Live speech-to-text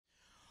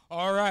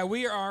All right,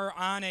 we are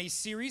on a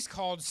series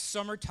called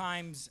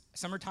Summertime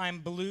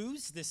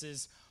Blues. This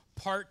is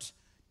part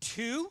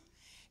 2,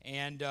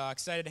 and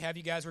excited to have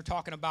you guys. We're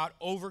talking about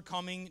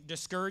overcoming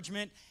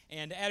discouragement.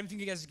 And Adam, if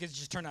you guys could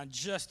just turn on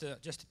just a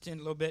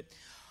little bit.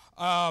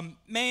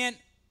 Man,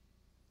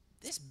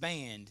 this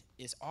band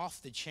is off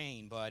the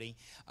chain, buddy.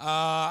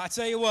 I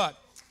tell you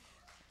what,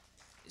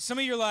 some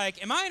of you are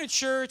like, am I in a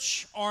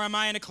church or am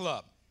I in a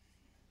club?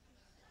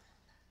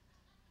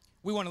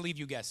 We want to leave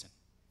you guessing.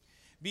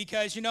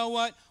 Because you know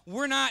what?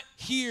 We're not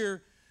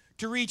here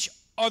to reach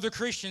other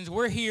Christians.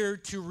 We're here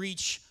to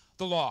reach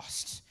the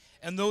lost.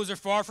 And those are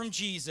far from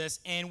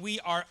Jesus, and we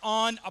are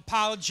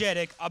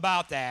unapologetic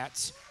about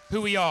that,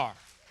 who we are.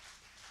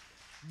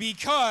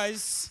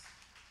 Because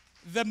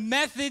the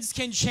methods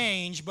can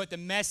change, but the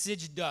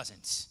message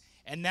doesn't.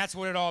 And that's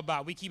what it's all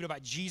about. We keep it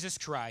about Jesus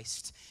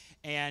Christ.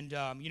 And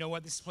you know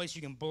what? This is a place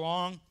you can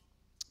belong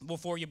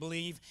before you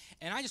believe.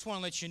 And I just want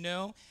to let you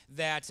know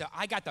that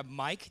I got the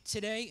mic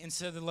today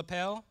instead of the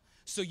lapel,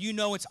 so you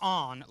know it's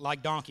on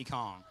like Donkey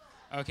Kong,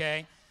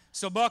 okay?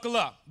 So buckle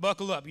up.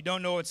 You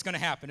don't know what's going to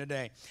happen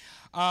today.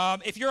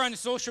 If you're on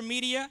social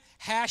media,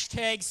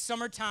 hashtag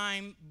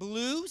Summertime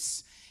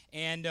Blues,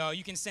 and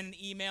you can send an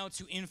email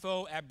to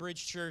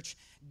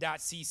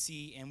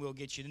info@bridgechurch.cc, and we'll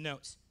get you the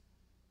notes.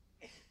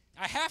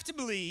 I have to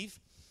believe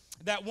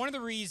that one of the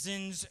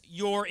reasons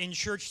you're in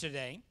church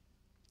today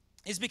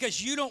is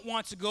because you don't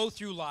want to go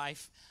through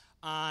life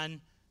on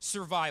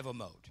survival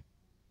mode.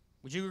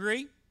 Would you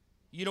agree?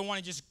 You don't want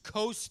to just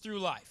coast through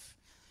life.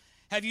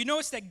 Have you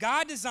noticed that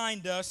God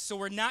designed us so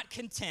we're not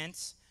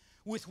content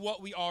with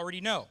what we already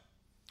know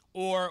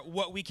or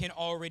what we can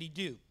already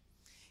do?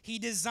 He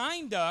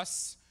designed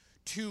us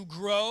to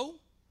grow,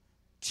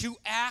 to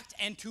act,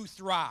 and to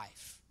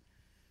thrive.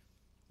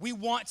 We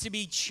want to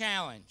be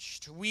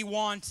challenged. We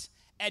want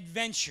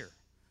adventure.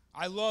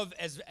 I love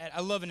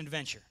an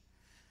adventure.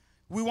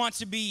 We want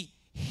to be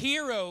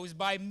heroes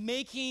by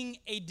making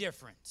a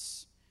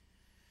difference.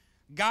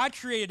 God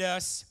created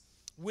us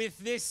with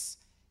this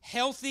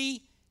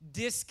healthy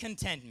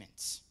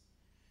discontentment.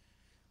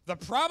 The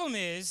problem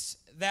is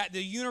that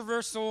the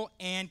universal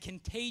and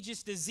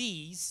contagious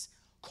disease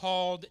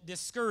called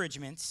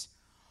discouragement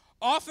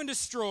often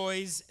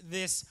destroys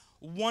this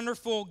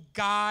wonderful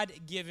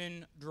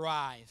God-given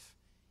drive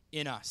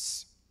in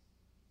us.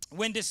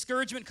 When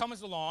discouragement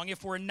comes along,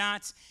 if we're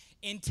not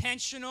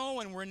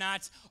intentional and we're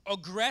not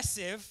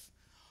aggressive,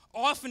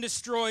 often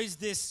destroys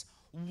this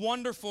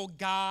wonderful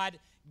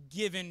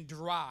God-given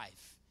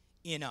drive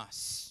in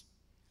us.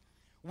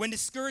 When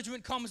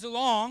discouragement comes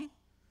along,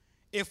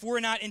 if we're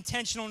not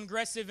intentional and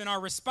aggressive in our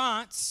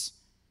response,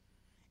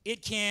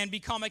 it can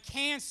become a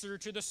cancer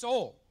to the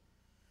soul.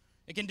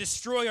 It can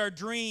destroy our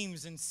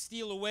dreams and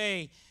steal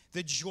away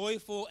the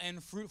joyful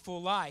and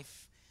fruitful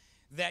life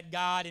that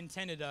God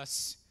intended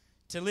us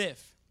to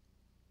live.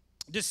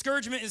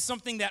 Discouragement is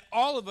something that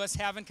all of us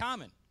have in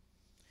common.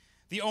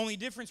 The only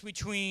difference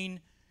between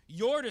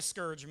your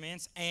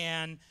discouragements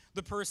and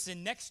the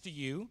person next to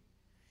you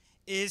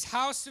is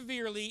how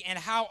severely and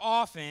how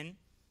often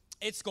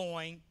it's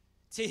going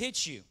to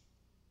hit you.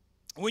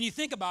 When you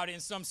think about it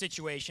in some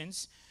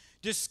situations,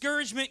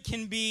 discouragement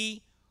can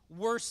be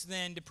worse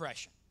than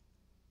depression.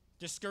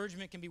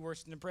 Discouragement can be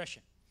worse than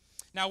depression.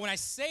 Now, when I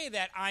say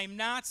that, I'm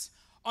not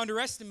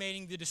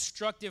underestimating the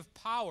destructive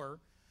power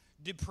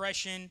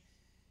depression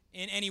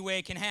in any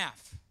way can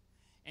have.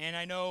 And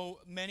I know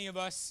many of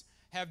us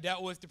have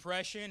dealt with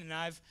depression, and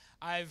I've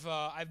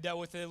dealt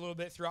with it a little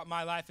bit throughout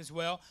my life as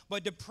well.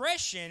 But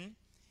depression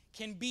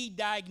can be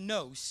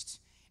diagnosed,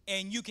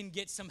 and you can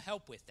get some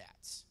help with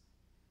that.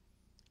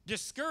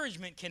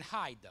 Discouragement can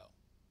hide, though,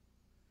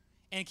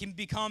 and can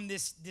become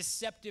this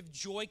deceptive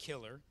joy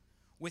killer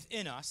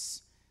within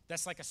us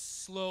that's like a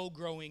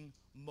slow-growing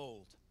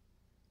mold.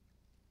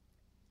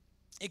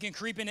 It can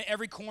creep into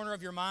every corner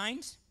of your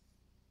mind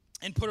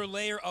and put a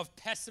layer of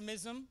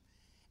pessimism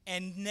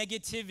and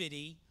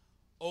negativity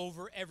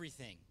over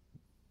everything.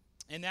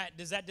 And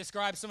does that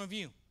describe some of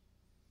you?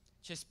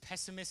 Just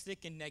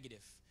pessimistic and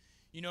negative.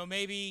 You know,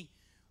 maybe,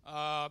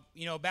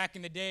 back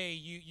in the day,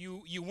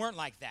 you weren't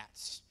like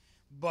that.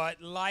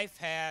 But life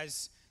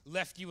has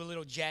left you a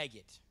little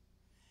jagged.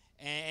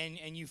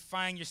 And you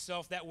find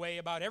yourself that way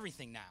about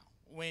everything now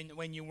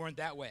when you weren't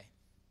that way.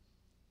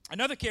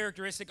 Another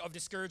characteristic of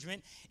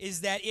discouragement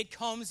is that it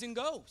comes and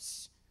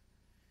goes.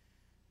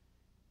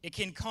 It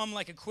can come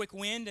like a quick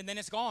wind, and then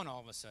it's gone all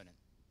of a sudden.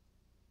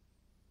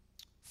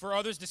 For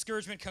others,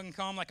 discouragement can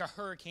come like a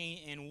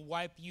hurricane and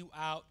wipe you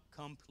out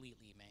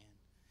completely, man,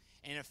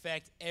 and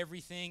affect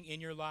everything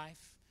in your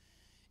life.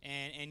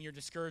 And your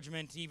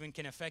discouragement even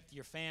can affect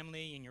your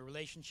family and your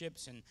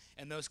relationships and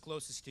those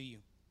closest to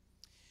you.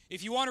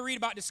 If you want to read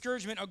about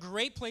discouragement, a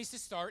great place to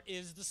start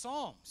is the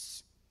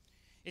Psalms.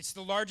 It's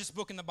the largest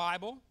book in the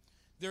Bible.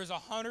 There's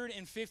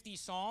 150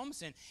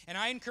 Psalms, and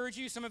I encourage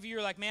you, some of you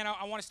are like, man,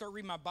 I want to start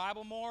reading my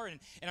Bible more, and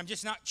I'm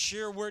just not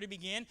sure where to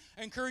begin.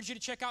 I encourage you to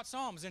check out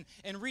Psalms and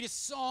read a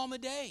psalm a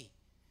day.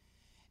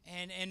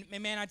 And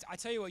man, I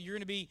tell you what, you're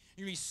gonna be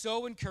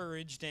so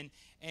encouraged, and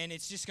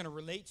it's just gonna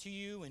relate to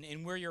you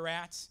and where you're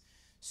at.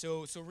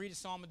 So read a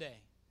psalm a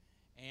day,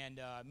 and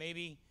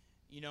maybe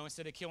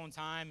instead of killing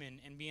time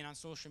and being on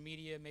social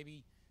media,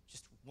 maybe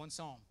just one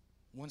psalm,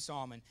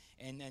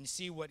 and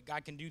see what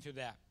God can do through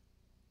that.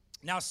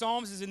 Now,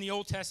 Psalms is in the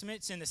Old Testament.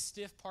 It's in the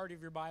stiff part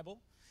of your Bible.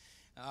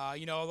 A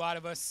lot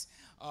of us,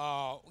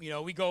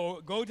 we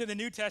go to the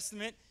New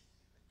Testament,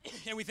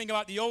 and we think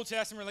about the Old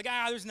Testament. We're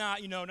like, there's not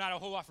a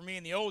whole lot for me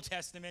in the Old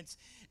Testament,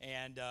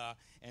 and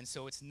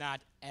so it's not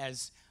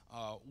as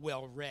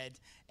well read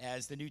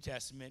as the New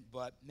Testament.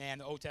 But man,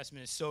 the Old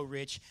Testament is so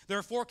rich. There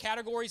are 4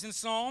 categories in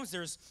Psalms.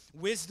 There's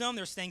wisdom.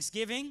 There's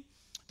thanksgiving.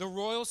 The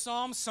royal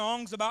psalms,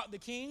 songs about the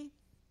king,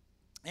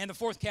 and the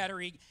 4th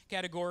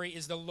category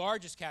is the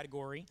largest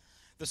category,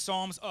 the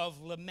Psalms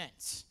of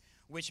lament,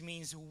 which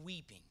means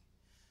weeping.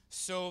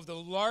 So the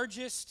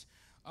largest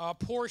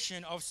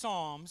portion of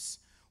Psalms,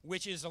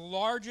 which is the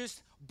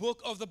largest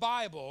book of the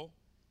Bible,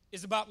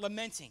 is about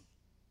lamenting,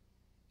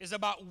 is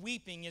about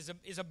weeping, is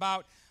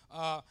about,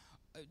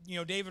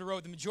 David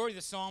wrote the majority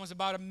of the Psalms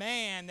about a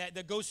man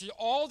that goes through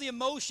all the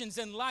emotions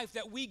in life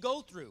that we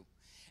go through.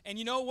 And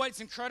you know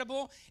what's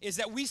incredible is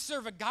that we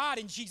serve a God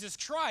in Jesus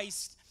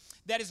Christ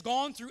that has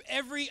gone through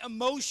every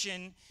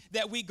emotion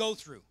that we go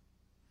through.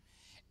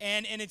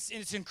 And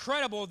it's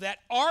incredible that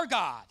our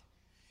God,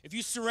 if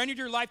you surrendered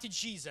your life to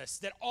Jesus,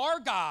 that our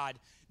God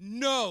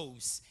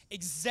knows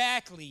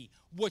exactly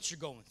what you're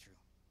going through.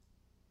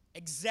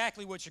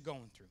 Exactly what you're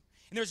going through.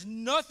 And there's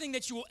nothing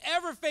that you will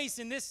ever face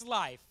in this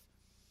life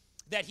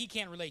that he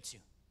can't relate to.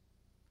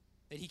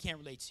 That he can't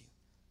relate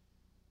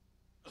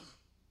to.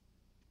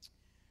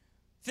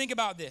 Think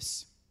about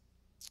this.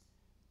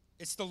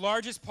 It's the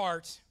largest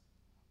part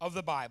of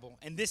the Bible,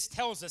 and this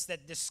tells us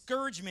that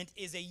discouragement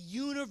is a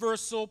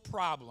universal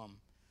problem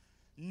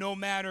no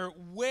matter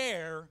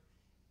where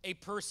a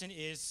person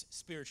is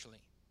spiritually.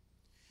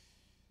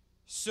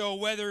 So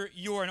whether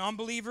you're an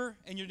unbeliever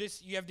and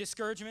you have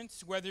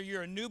discouragements, whether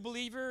you're a new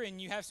believer and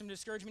you have some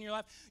discouragement in your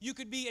life, you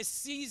could be a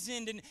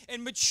seasoned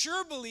and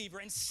mature believer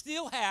and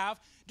still have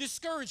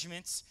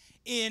discouragements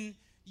in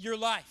your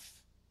life.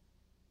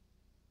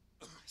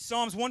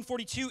 Psalms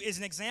 142 is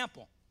an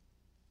example.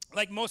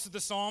 Like most of the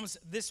Psalms,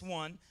 this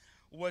one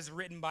was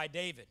written by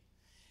David.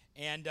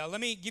 And let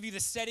me give you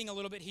the setting a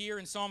little bit here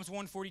in Psalms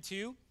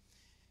 142.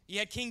 You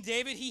had King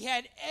David. He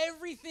had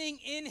everything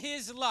in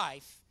his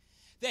life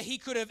that he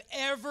could have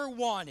ever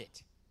wanted.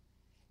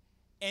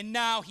 And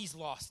now he's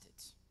lost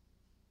it.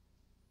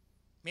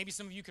 Maybe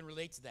some of you can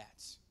relate to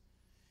that.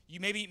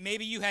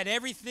 Maybe you had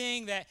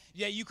everything that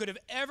you could have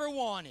ever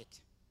wanted.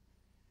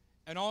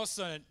 And all of a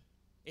sudden,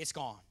 it's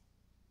gone.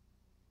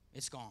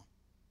 It's gone.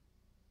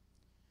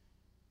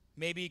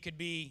 Maybe it could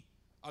be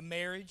a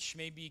marriage.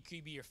 Maybe it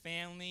could be your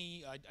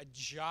family, a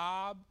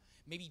job,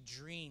 maybe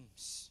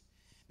dreams.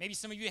 Maybe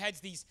some of you had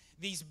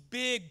these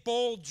big,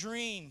 bold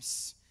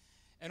dreams,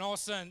 and all of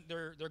a sudden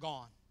they're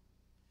gone.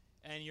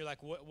 And you're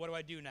like, what do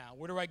I do now?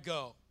 Where do I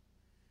go?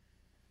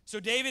 So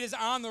David is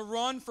on the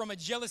run from a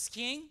jealous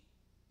king.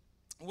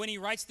 When he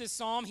writes this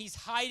psalm, he's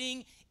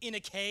hiding in a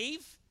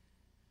cave,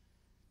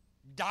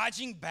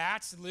 dodging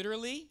bats,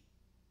 literally.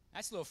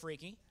 That's a little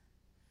freaky.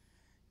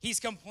 He's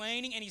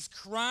complaining and he's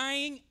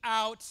crying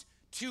out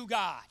to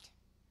God.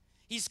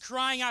 He's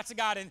crying out to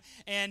God.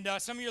 And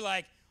some of you are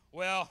like,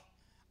 well,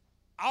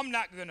 I'm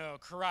not going to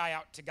cry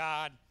out to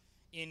God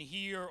in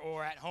here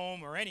or at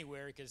home or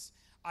anywhere because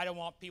I don't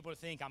want people to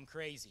think I'm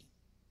crazy.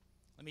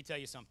 Let me tell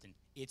you something.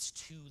 It's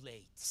too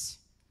late.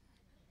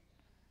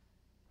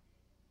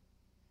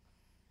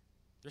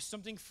 There's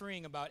something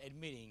freeing about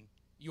admitting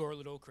you're a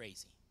little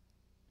crazy.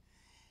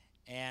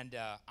 And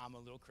I'm a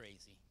little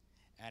crazy.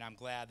 And I'm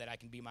glad that I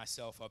can be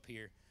myself up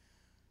here.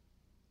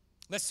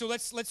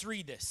 Let's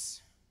read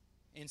this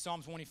in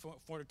Psalms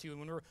 142.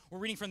 When we're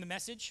reading from the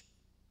Message,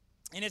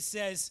 and it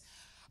says,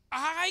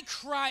 I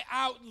cry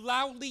out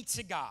loudly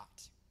to God.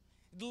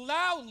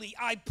 Loudly,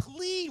 I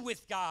plead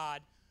with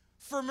God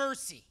for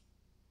mercy.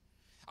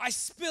 I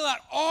spill out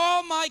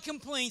all my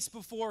complaints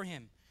before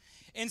him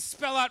and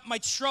spell out my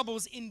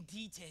troubles in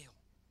detail.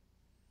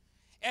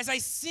 As I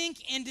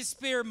sink in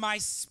despair, my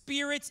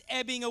spirit's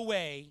ebbing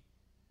away,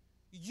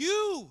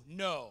 you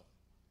know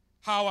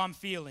how I'm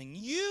feeling.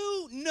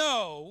 You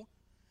know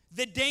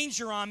the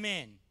danger I'm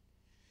in.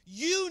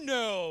 You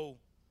know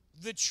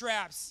the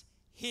traps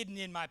hidden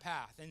in my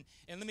path. And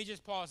let me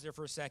just pause there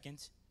for a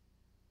second.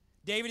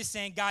 David is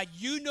saying, God,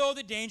 you know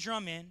the danger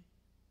I'm in.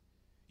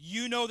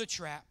 You know the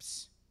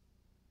traps.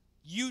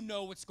 You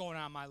know what's going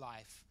on in my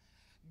life.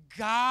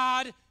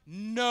 God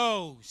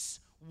knows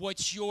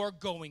what you're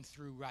going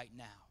through right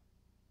now.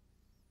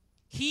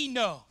 He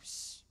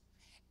knows,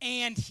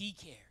 and he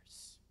cares.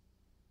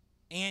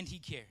 And he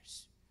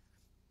cares.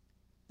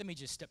 Let me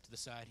just step to the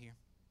side here.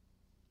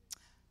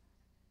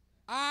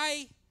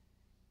 I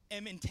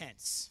am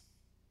intense.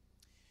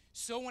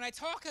 So when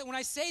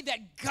I say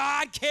that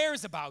God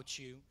cares about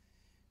you,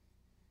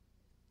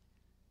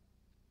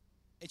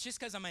 it's just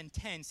because I'm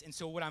intense. And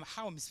so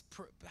how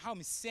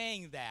I'm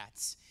saying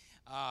that,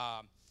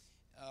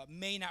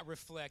 may not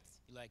reflect,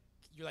 like,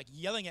 you're like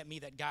yelling at me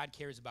that God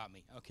cares about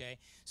me, okay?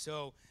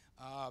 So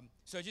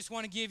I just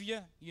want to give you,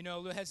 a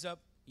little heads up.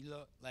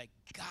 Like,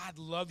 God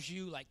loves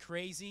you like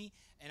crazy,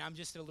 and I'm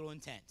just a little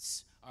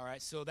intense, all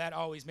right? So that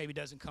always maybe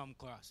doesn't come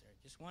across there.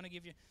 Just want to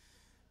give you,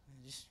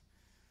 just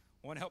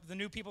want to help the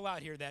new people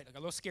out here that are a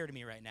little scared of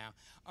me right now.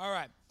 All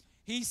right.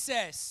 He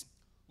says,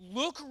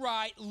 look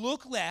right,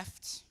 look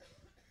left.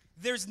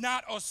 There's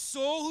not a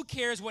soul who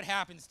cares what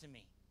happens to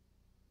me.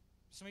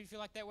 Some of you feel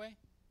like that way?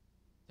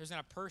 There's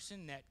not a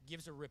person that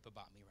gives a rip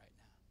about me right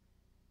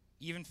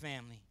now, even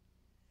family.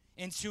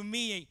 And to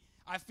me,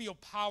 I feel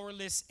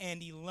powerless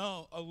and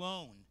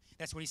alone.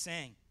 That's what he's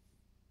saying.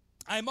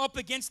 I'm up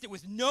against it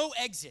with no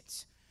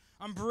exit.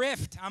 I'm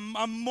bereft.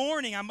 I'm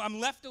mourning. I'm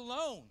left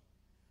alone.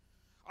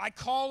 I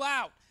call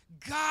out.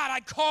 God, I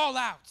call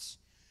out.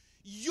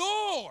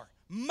 You're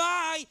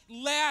my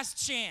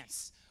last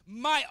chance,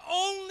 my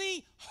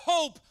only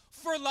hope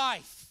for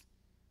life.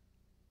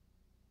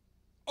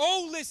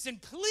 Oh, listen,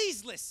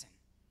 please listen.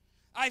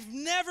 I've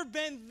never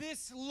been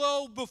this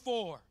low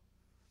before.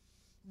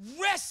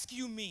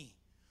 Rescue me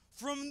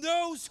from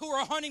those who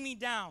are hunting me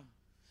down.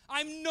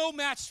 I'm no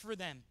match for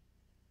them.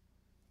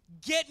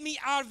 Get me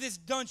out of this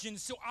dungeon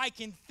so I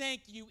can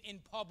thank you in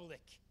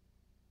public.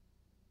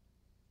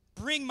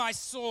 Bring my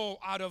soul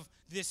out of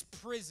this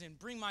prison.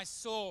 Bring my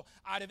soul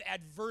out of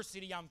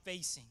adversity I'm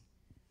facing.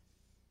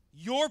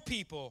 Your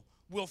people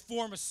will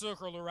form a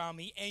circle around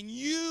me, and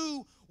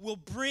you will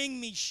bring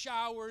me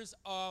showers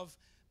of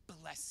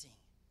blessing.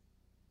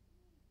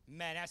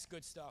 Man, that's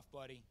good stuff,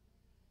 buddy.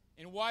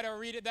 And why do I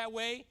read it that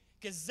way?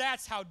 Because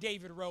that's how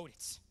David wrote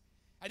it.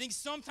 I think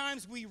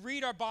sometimes we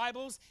read our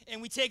Bibles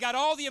and we take out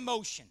all the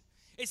emotion.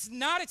 It's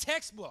not a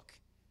textbook.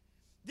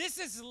 This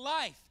is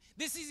life.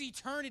 This is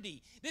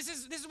eternity. This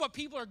is what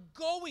people are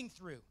going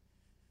through.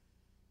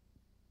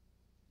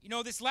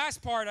 This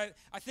last part,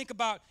 I think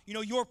about,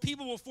 your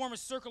people will form a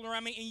circle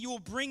around me and you will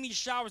bring me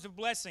showers of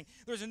blessing.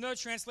 There's another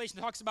translation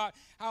that talks about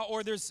how,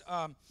 or there's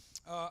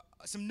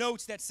some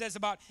notes that says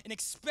about an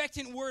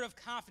expectant word of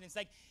confidence.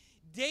 Like,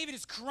 David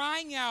is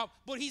crying out,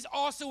 but he's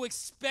also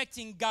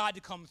expecting God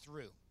to come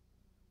through.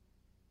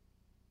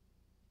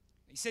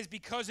 He says,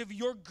 because of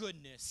your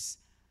goodness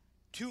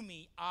to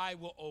me, I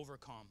will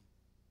overcome.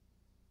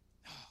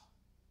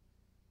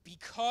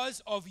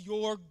 Because of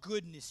your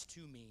goodness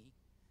to me,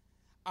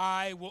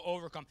 I will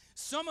overcome.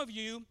 Some of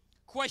you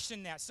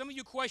question that. Some of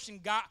you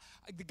question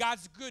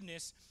God's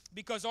goodness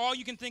because all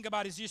you can think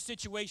about is your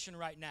situation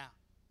right now.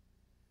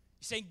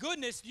 You're saying,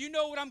 goodness, do you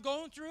know what I'm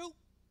going through?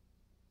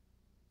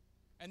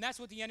 And that's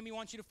what the enemy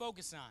wants you to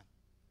focus on.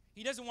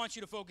 He doesn't want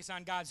you to focus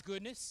on God's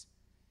goodness.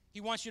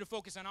 He wants you to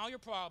focus on all your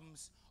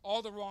problems,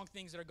 all the wrong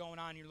things that are going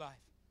on in your life.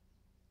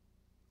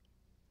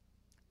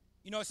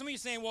 Some of you are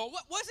saying, well,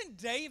 wasn't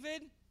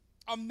David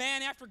a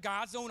man after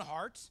God's own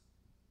heart?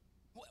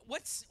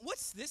 What's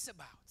this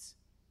about?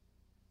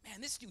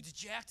 Man, this dude's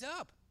jacked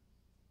up.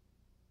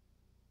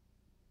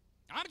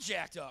 I'm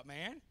jacked up,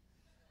 man.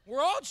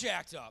 We're all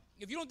jacked up.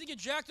 If you don't think you're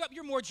jacked up,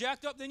 you're more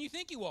jacked up than you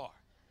think you are.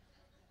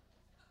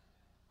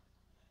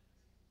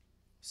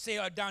 Say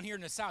down here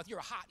in the South, you're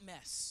a hot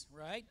mess,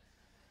 right?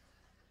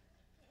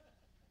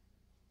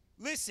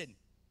 Listen,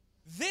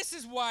 this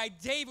is why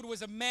David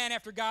was a man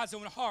after God's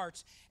own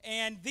heart.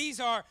 And these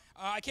are,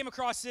 I came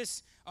across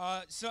this,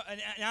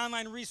 an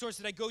online resource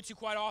that I go to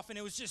quite often.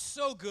 It was just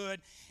so good.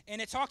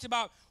 And it talked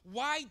about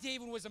why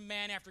David was a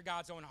man after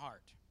God's own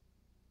heart.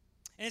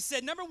 And it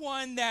said, number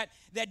one, that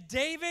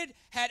David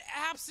had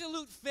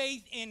absolute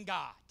faith in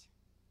God.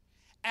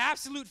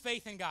 Absolute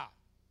faith in God.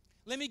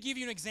 Let me give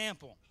you an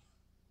example.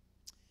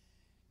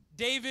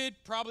 David,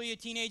 probably a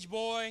teenage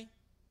boy.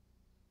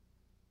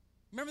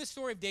 Remember the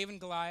story of David and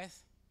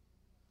Goliath?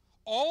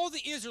 All the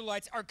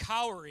Israelites are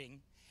cowering,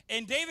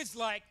 and David's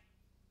like,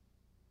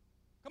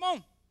 come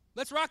on,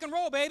 let's rock and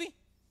roll, baby.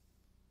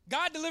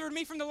 God delivered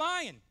me from the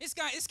lion. This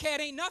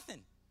cat ain't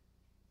nothing.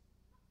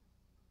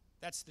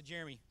 That's the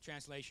Jeremy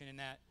translation in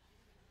that.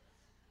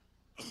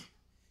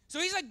 So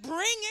he's like, bring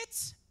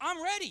it,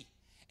 I'm ready.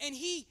 And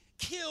he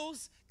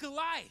kills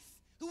Goliath,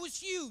 who was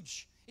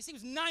huge. He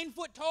was 9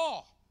 foot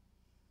tall,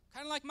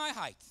 kind of like my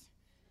height,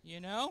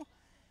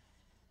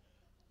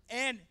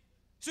 And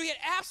so he had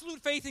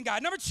absolute faith in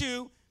God. Number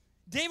two,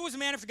 David was a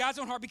man after God's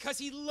own heart because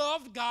he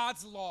loved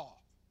God's law.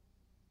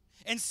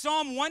 And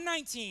Psalm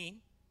 119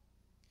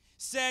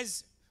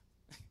 says,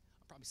 I'm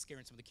probably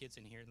scaring some of the kids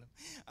in here.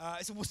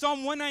 So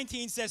Psalm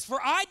 119 says, for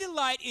I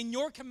delight in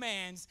your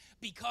commands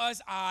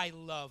because I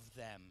love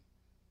them.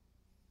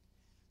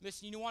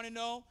 Listen, you want to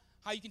know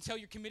how you can tell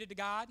you're committed to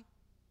God?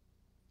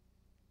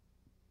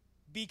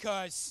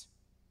 Because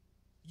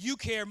you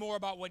care more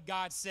about what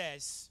God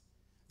says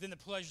than the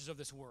pleasures of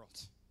this world.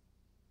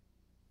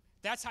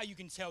 That's how you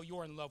can tell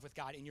you're in love with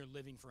God and you're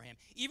living for him.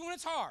 Even when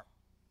it's hard.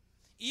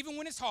 Even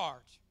when it's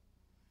hard.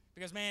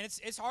 Because, man,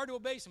 it's hard to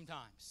obey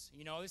sometimes.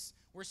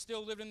 We're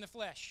still living in the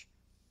flesh.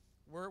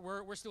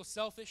 We're still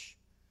selfish.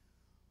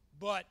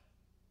 But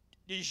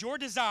is your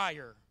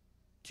desire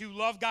to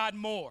love God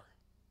more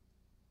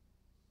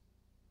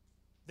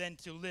than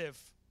to live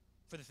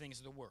for the things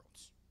of the world.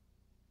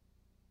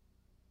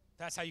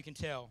 That's how you can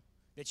tell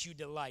that you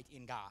delight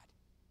in God.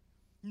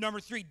 Number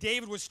 3,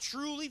 David was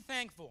truly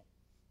thankful.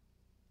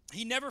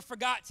 He never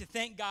forgot to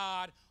thank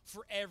God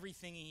for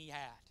everything he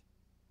had.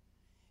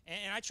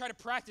 And I try to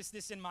practice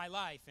this in my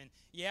life. And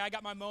yeah, I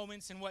got my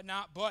moments and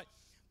whatnot, but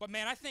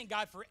man, I thank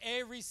God for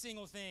every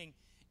single thing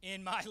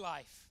in my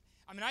life.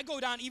 I mean, I go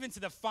down even to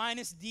the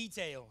finest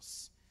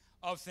details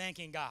of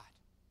thanking God.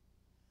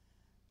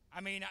 I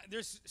mean,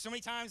 there's so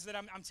many times that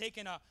I'm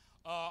taking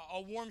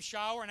a warm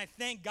shower, and I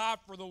thank God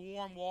for the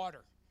warm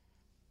water.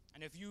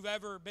 And if you've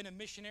ever been a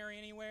missionary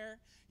anywhere,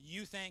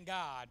 you thank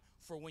God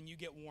for when you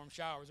get warm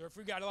showers. Or if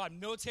we've got a lot of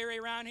military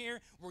around here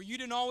where you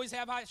didn't always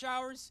have hot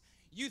showers,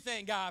 you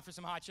thank God for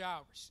some hot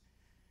showers.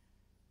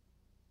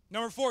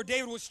 Number 4,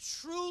 David was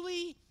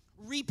truly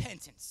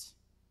repentant.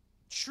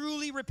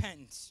 Truly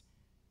repentant.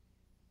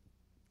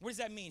 What does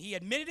that mean? He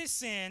admitted his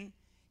sin,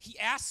 he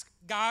asked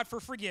God for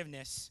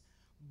forgiveness,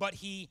 but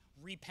he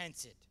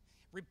repented.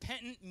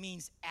 Repentant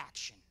means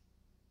action.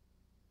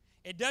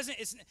 It doesn't,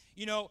 it's,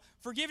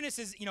 forgiveness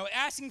is,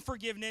 asking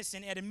forgiveness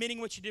and admitting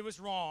what you did was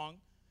wrong,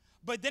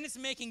 but then it's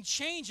making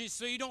changes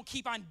so you don't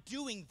keep on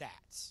doing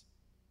that.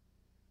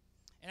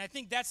 And I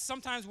think that's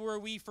sometimes where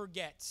we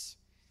forget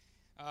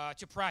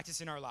to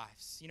practice in our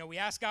lives. We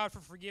ask God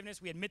for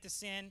forgiveness, we admit the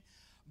sin,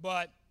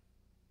 but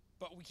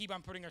we keep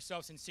on putting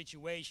ourselves in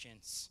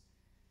situations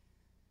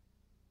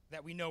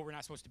that we know we're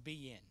not supposed to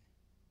be in.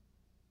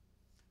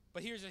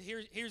 But here's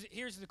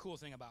the cool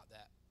thing about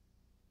that.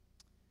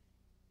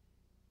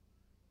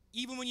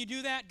 Even when you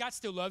do that, God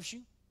still loves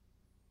you.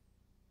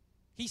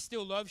 He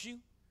still loves you.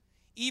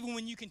 Even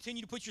when you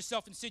continue to put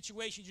yourself in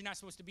situations you're not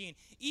supposed to be in.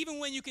 Even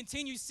when you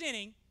continue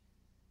sinning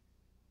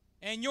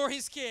and you're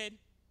his kid,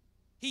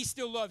 he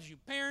still loves you.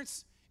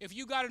 Parents, if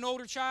you got an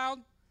older child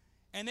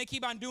and they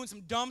keep on doing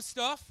some dumb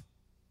stuff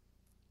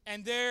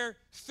and they're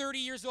 30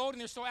 years old and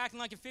they're still acting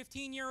like a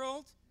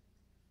 15-year-old,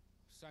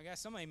 so I got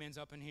some amens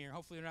up in here.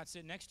 Hopefully they're not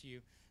sitting next to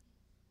you.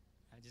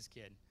 I'm just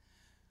kidding.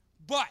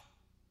 But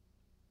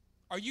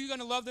are you going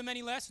to love them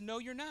any less? No,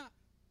 you're not.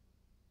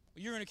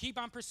 You're going to keep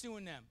on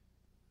pursuing them.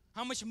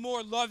 How much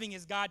more loving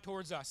is God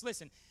towards us?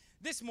 Listen,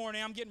 this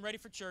morning I'm getting ready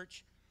for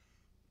church.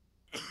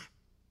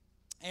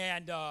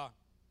 And, I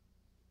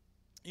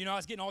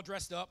was getting all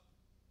dressed up,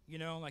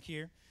 like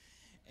here.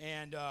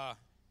 And all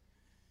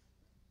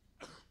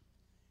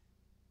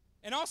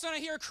of a sudden I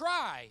hear a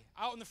cry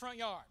out in the front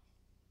yard.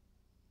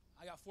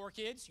 I got 4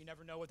 kids. You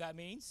never know what that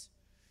means.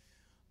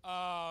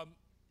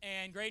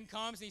 And Graydon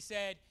comes and he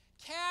said,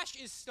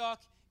 Cash is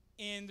stuck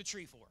in the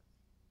tree fort.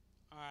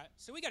 All right,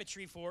 so we got a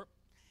tree fort,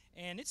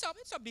 and it's up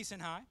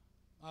decent high.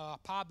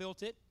 Pa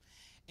built it.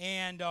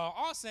 And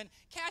all of a sudden,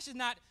 Cash is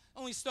not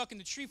only stuck in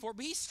the tree fort,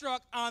 but he's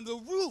stuck on the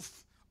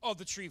roof of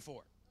the tree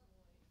fort.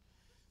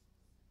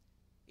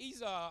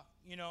 He's,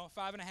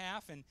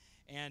 5.5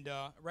 and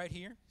right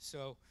here.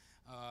 So,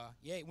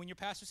 when you're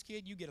pastor's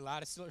kid, you get a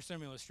lot of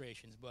sermon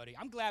illustrations, buddy.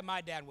 I'm glad my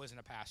dad wasn't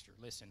a pastor,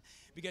 listen,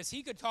 because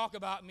he could talk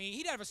about me.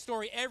 He'd have a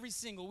story every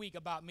single week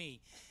about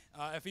me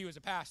if he was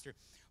a pastor.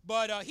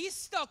 But he's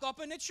stuck up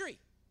in the tree.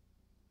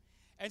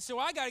 And so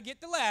I got to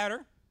get the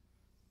ladder,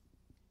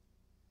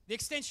 the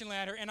extension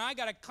ladder, and I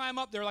got to climb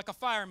up there like a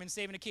fireman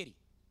saving a kitty.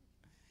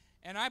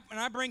 And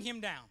I bring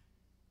him down.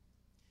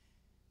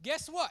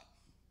 Guess what?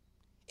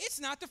 It's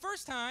not the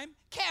first time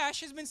Cash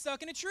has been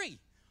stuck in a tree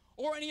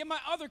or any of my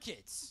other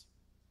kids.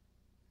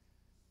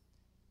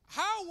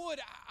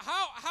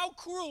 How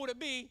cruel would it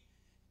be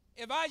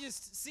if I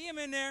just see him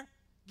in there,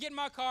 get in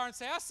my car and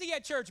say, I'll see you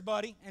at church,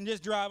 buddy, and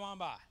just drive on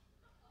by?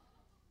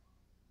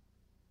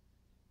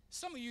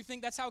 Some of you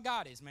think that's how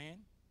God is, man.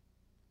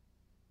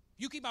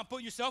 You keep on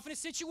putting yourself in a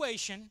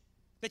situation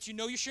that you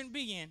know you shouldn't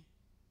be in,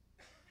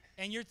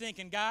 and you're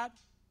thinking, God,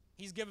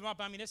 he's giving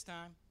up on me this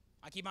time.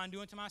 I keep on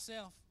doing it to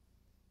myself.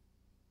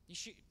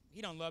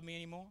 He don't love me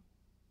anymore.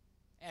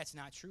 That's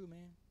not true,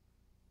 man.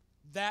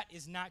 That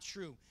is not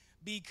true.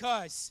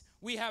 Because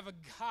we have a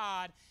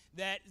God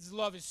that his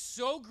love is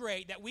so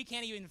great that we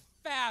can't even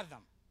fathom.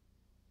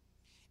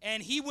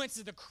 And he went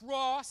to the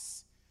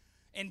cross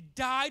and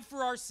died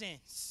for our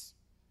sins.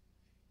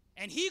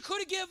 And he could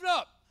have given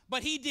up,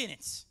 but he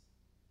didn't.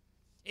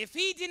 If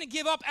he didn't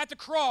give up at the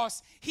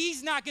cross,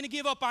 he's not going to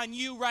give up on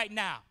you right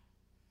now.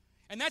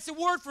 And that's a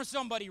word for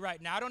somebody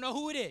right now. I don't know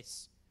who it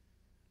is.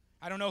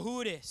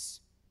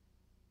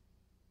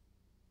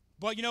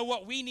 But you know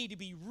what? We need to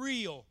be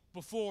real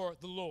before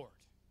the Lord.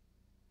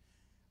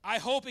 I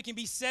hope it can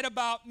be said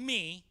about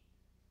me,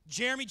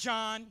 Jeremy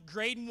John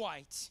Graydon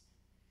White,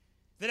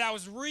 that I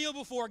was real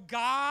before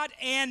God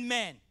and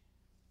men,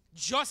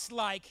 just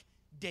like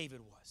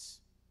David was.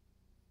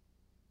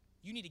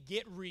 You need to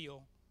get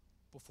real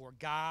before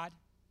God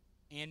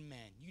and men.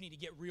 You need to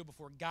get real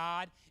before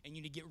God, and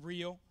you need to get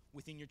real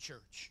within your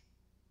church.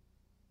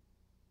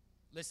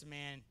 Listen,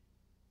 man,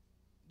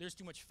 there's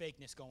too much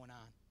fakeness going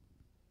on.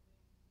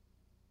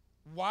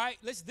 Why?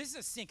 Listen, this is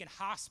a sinking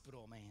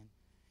hospital, man.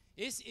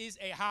 This is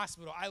a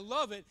hospital. I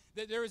love it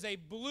that there is a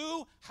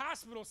blue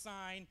hospital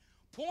sign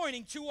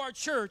pointing to our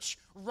church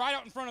right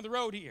out in front of the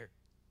road here.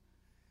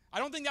 I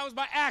don't think that was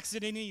by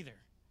accident either.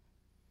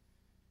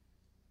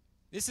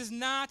 This is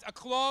not a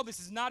club. This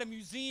is not a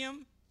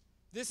museum.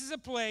 This is a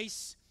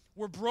place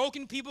where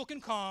broken people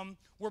can come,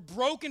 where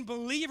broken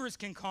believers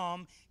can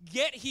come,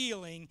 get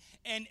healing,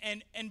 and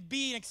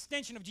be an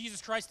extension of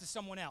Jesus Christ to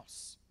someone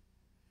else.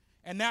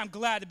 And now I'm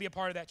glad to be a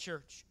part of that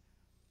church.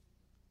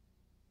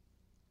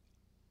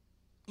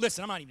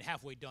 Listen, I'm not even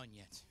halfway done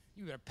yet.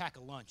 You got to pack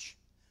a lunch.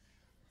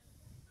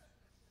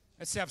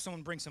 Let's have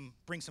someone bring some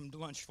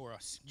lunch for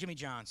us. Jimmy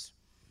John's.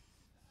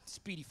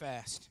 Speedy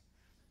fast.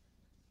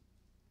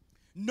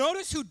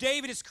 Notice who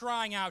David is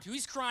crying out to.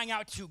 He's crying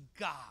out to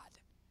God.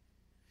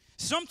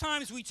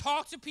 Sometimes we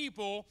talk to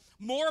people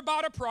more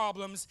about our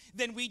problems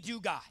than we do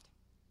God.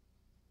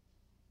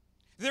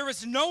 There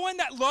is no one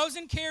that loves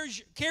and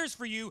cares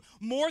for you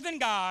more than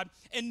God,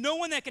 and no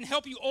one that can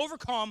help you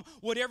overcome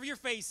whatever you're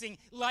facing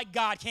like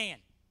God can.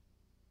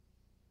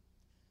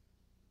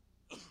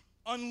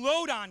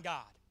 Unload on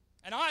God.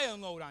 And I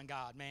unload on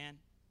God, man.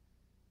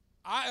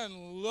 I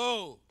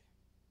unload.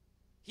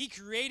 He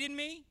created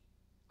me.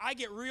 I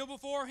get real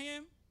before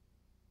him.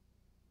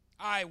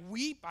 I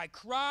weep, I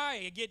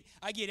cry,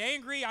 I get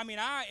angry. I mean,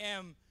 I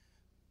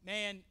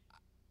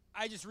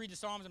just read the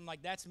Psalms, I'm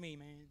like, that's me,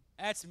 man.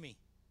 That's me.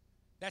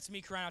 That's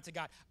me crying out to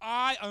God.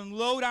 I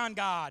unload on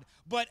God.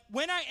 But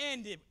when I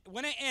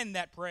end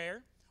that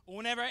prayer, or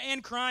whenever I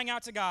end crying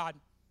out to God,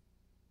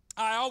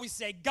 I always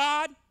say,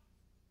 God,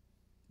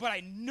 but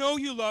I know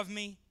you love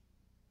me,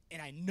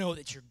 and I know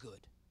that you're good.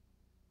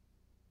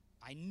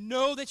 I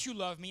know that you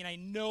love me, and I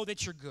know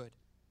that you're good.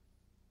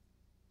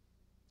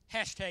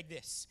 Hashtag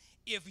this.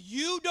 If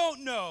you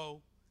don't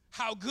know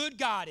how good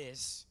God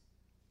is,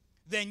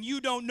 then you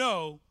don't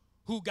know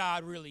who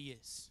God really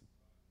is.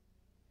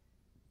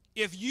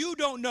 If you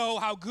don't know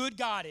how good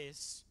God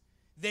is,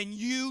 then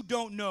you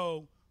don't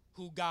know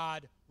who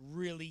God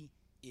really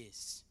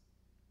is.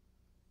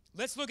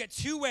 Let's look at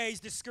 2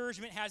 ways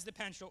discouragement has the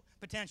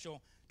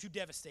potential to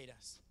devastate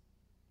us.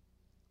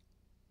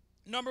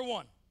 Number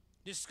 1,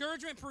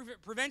 discouragement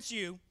prevents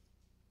you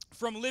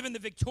from living the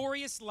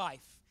victorious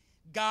life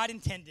God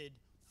intended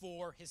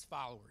for his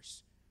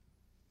followers.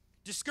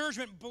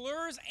 Discouragement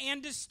blurs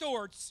and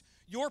distorts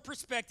your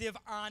perspective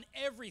on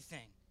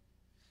everything,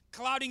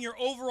 clouding your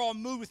overall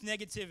mood with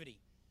negativity.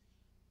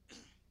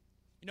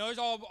 You know,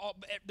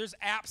 there's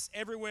apps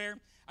everywhere.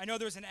 I know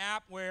there's an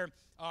app where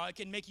it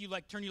can make you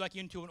turn you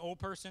into an old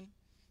person.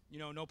 You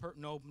know,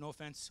 no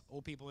offense,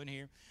 old people in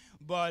here,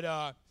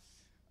 but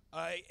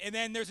and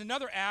then there's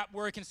another app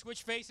where it can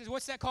switch faces.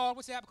 What's that called?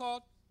 What's the app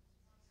called?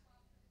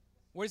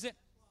 What is it?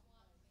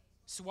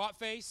 Swap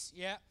face,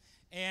 yeah.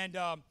 And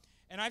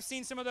I've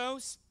seen some of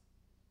those,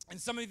 and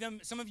some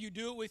of you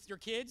do it with your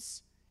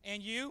kids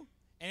and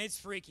it's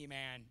freaky,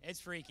 man. It's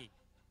freaky.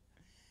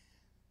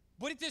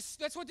 But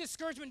that's what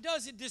discouragement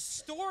does. It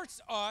distorts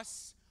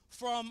us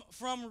from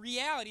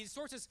reality. It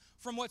distorts us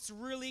from what's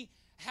really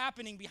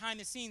happening behind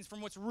the scenes, from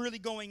what's really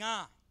going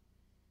on.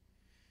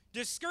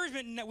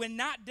 Discouragement, when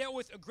not dealt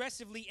with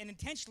aggressively and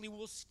intentionally,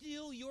 will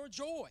steal your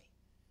joy.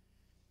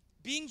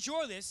 Being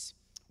joyless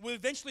will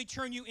eventually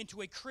turn you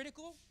into a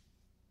critical,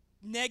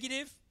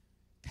 negative,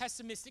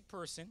 pessimistic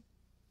person,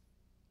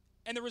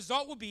 and the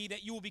result will be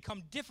that you will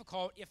become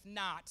difficult, if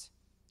not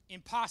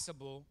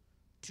impossible,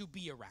 to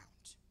be around.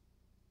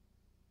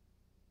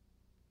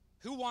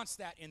 Who wants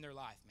that in their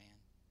life, man?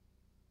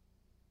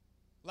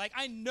 Like,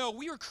 I know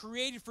we were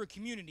created for a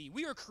community.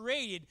 We were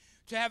created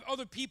to have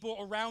other people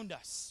around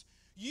us.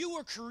 You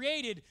were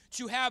created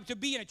to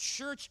be in a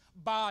church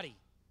body.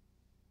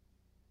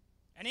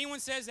 And anyone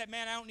says that,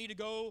 man, I don't need to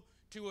go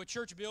to a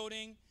church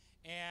building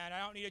and I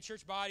don't need a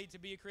church body to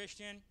be a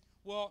Christian.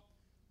 Well,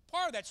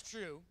 part of that's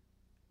true,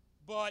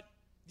 but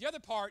the other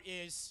part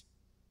is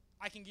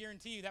I can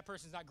guarantee you that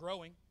person's not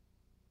growing.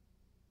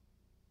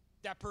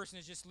 That person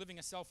is just living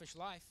a selfish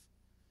life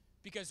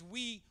because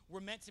we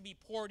were meant to be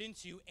poured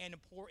into and to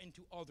pour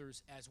into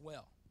others as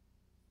well.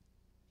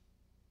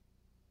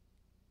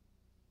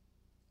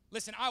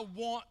 Listen, I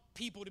want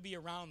people to be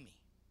around me.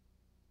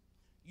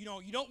 You know,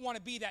 you don't want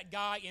to be that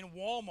guy in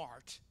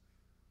Walmart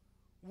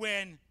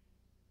when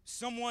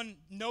someone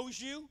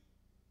knows you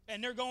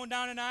and they're going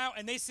down an aisle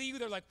and they see you,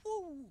 they're like,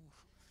 whoo.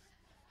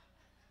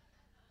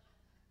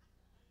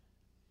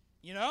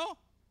 You know?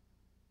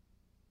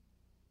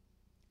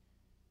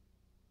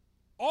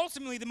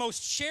 Ultimately, the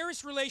most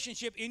cherished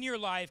relationship in your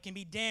life can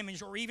be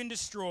damaged or even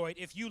destroyed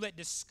if you let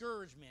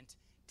discouragement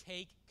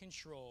take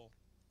control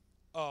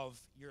of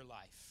your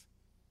life.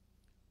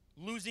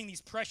 Losing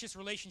these precious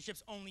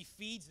relationships only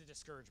feeds the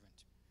discouragement.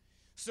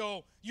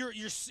 So you're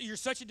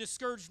such a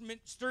discouraged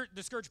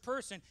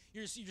person.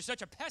 You're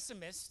such a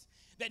pessimist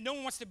that no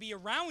one wants to be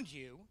around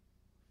you,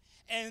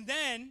 and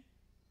then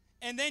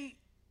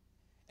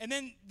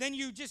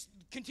you just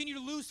continue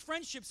to lose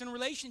friendships and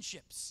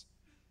relationships.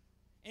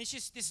 And it's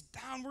just this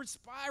downward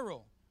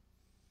spiral.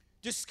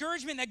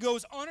 Discouragement that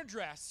goes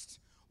unaddressed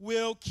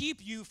will keep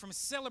you from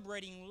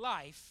celebrating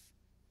life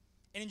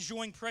and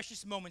enjoying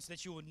precious moments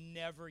that you will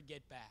never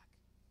get back.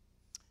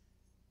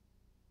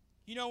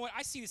 You know what?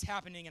 I see this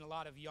happening in a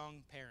lot of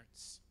young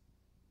parents.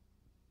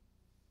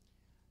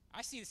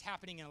 I see this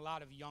happening in a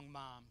lot of young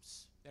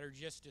moms that are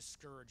just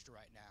discouraged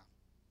right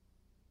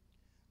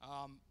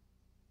now.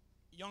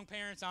 Young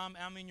parents,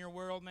 I'm in your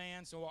world,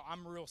 man, so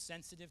I'm real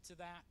sensitive to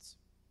that.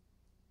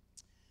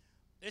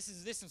 This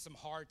is some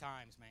hard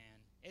times, man.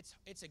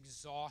 It's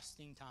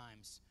exhausting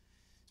times,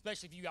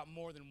 especially if you got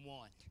more than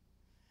one,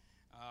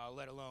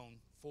 let alone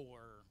four.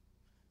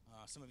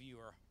 Some of you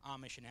are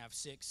Amish and have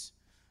 6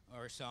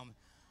 or some.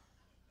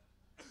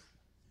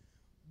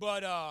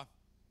 But I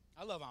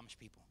love Amish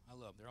people.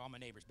 They're all my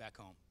neighbors back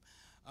home.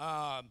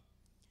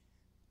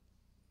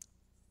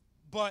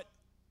 But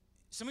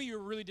some of you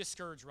are really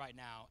discouraged right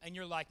now, and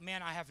you're like,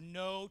 man, I have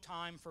no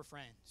time for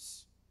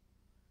friends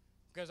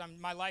because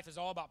my life is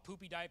all about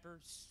poopy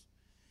diapers,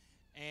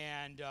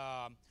 and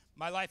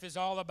my life is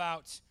all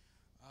about,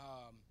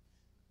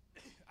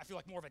 I feel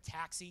like more of a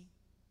taxi,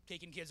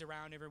 taking kids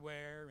around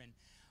everywhere. And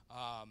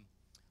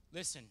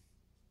listen,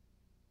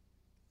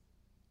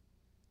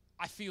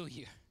 I feel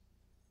you.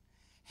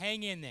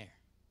 Hang in there.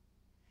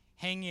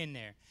 Hang in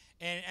there.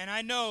 And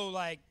I know,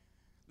 like,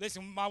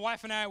 listen, my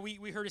wife and I,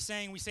 we heard a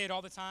saying, we say it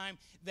all the time,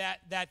 that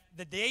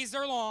the days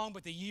are long,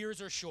 but the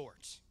years are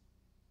short.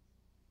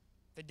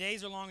 The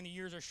days are long and the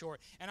years are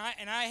short. And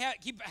I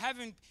keep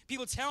having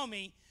people tell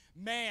me,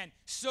 man,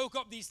 soak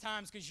up these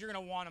times because you're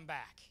going to want them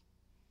back.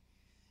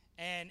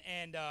 And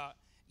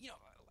you know,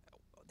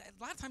 a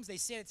lot of times they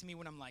say it to me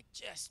when I'm like,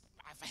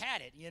 I've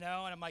had it, and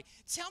I'm like,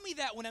 tell me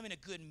that when I'm in a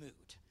good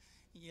mood,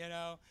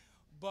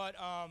 But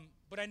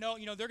I know,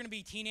 they're going to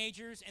be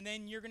teenagers, and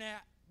then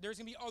there's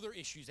going to be other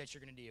issues that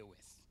you're going to deal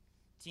with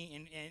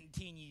in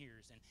teen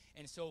years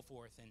and so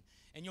forth.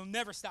 And you'll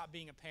never stop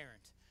being a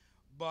parent.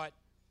 But,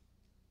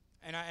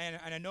 and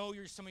I know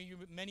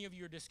many of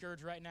you are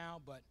discouraged right now,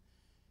 but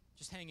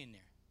just hang in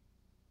there.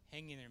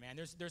 Hang in there, man.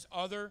 There's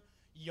other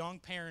young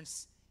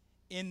parents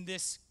in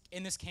this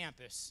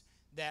campus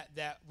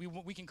that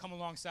we can come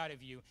alongside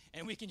of you,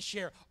 and we can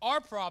share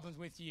our problems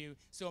with you,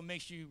 so it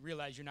makes you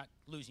realize you're not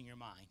losing your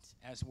mind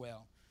as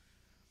well.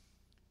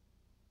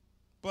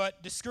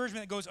 But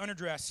discouragement that goes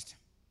unaddressed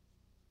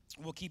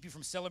will keep you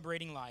from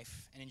celebrating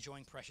life and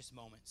enjoying precious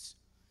moments.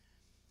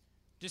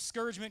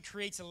 Discouragement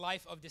creates a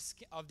life of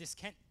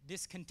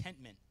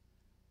discontentment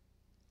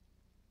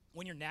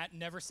when you're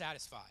never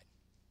satisfied.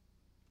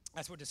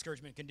 That's what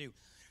discouragement can do.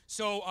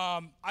 So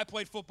I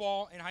played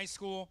football in high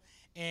school,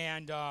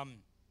 and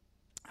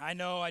I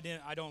know I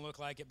don't look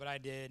like it, but I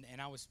did,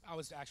 and I was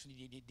actually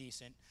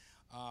decent.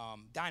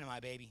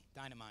 Dynamite, baby,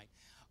 dynamite.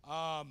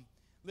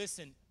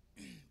 Listen,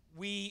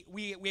 we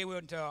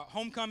went to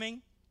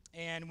homecoming,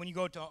 and when you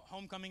go to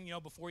homecoming,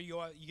 before you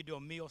go, you could do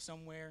a meal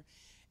somewhere,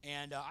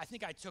 and I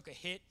think I took a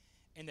hit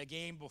in the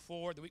game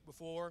the week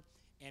before,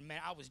 and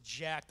man, I was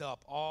jacked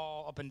up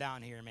all up and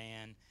down here,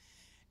 man.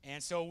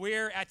 And so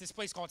we're at this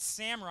place called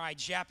Samurai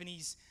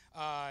Japanese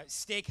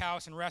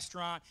steakhouse and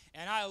restaurant,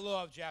 and I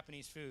love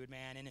Japanese food,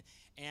 man.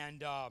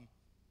 And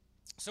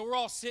so we're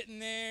all sitting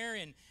there,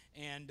 and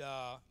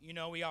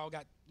we all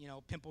got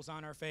pimples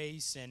on our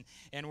face,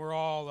 and we're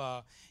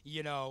all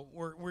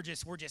we're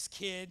just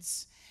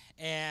kids,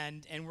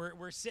 and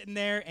we're sitting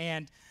there,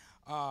 and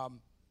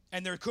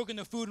they're cooking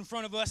the food in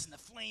front of us, and the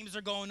flames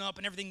are going up,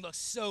 and everything looks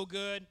so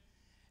good,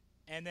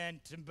 and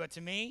then but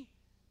to me,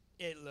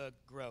 it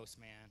looked gross,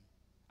 man.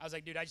 I was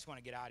like, dude, I just want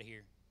to get out of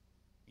here.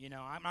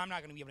 I'm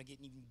not going to be able to get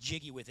even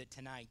jiggy with it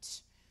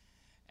tonight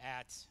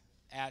at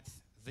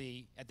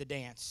the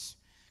dance,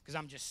 because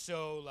I'm just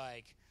so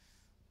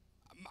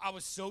I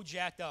was so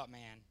jacked up,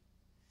 man,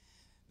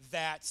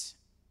 that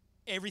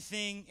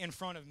everything in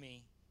front of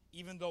me,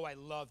 even though I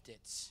loved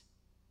it,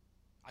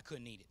 I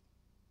couldn't eat it,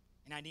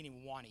 and I didn't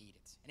even want to eat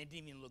it, and it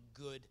didn't even look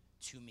good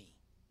to me.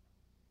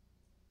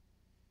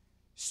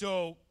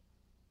 So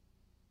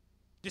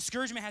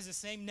discouragement has the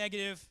same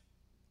negative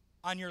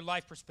on your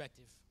life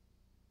perspective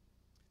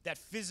that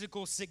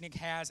physical sickness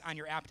has on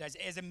your appetite,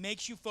 as it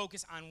makes you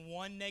focus on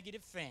one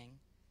negative thing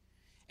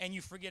and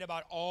you forget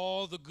about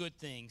all the good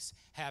things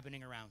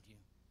happening around you.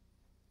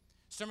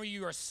 Some of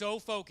you are so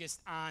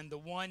focused on the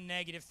one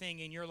negative thing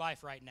in your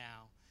life right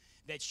now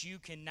that you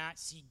cannot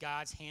see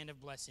God's hand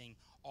of blessing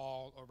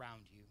all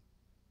around you.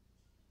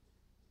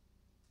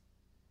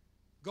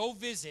 Go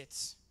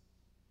visit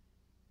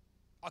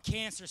a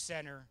cancer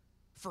center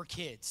for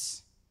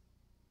kids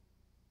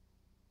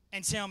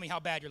and tell me how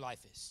bad your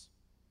life is.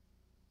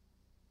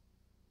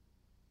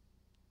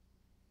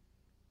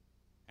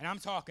 And I'm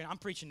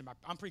preaching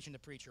to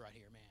preacher right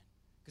here, man,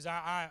 because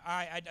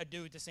I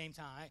do at the same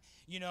time.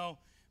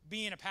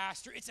 Being a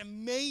pastor, it's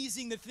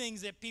amazing the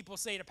things that people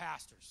say to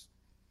pastors.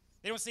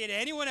 They don't say it to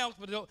anyone else,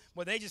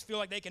 but they just feel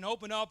like they can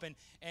open up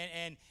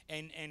and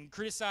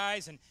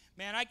criticize. And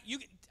man, I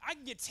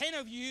can get 10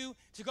 of you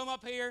to come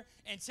up here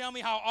and tell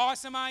me how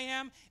awesome I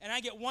am, and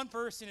I get one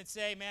person to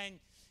say, man,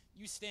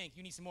 you stink,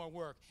 you need some more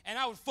work. And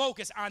I would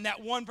focus on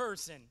that one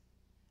person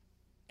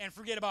and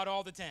forget about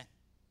all the 10.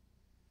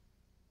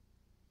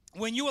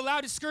 When you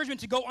allow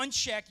discouragement to go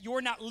unchecked,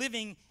 you're not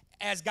living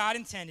as God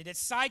intended. It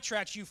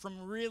sidetracks you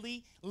from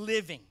really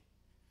living.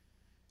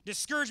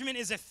 Discouragement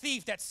is a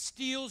thief that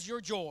steals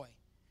your joy.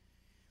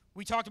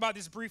 We talked about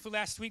this briefly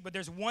last week, but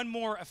there's one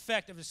more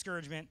effect of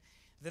discouragement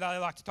that I'd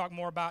like to talk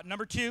more about.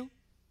 Number 2,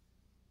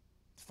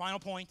 final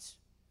point,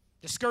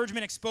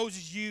 discouragement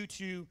exposes you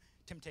to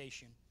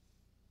temptation.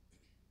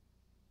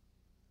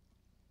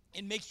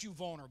 It makes you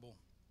vulnerable.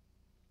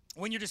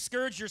 When you're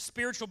discouraged, your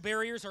spiritual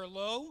barriers are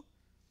low.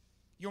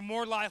 You're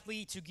more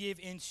likely to give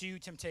into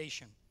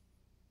temptation.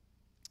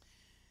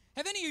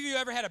 Have any of you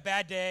ever had a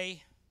bad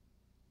day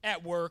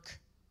at work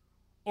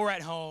or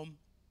at home,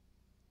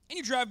 and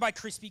you drive by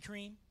Krispy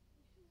Kreme,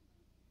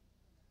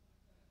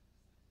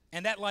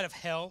 and that light of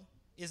hell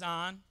is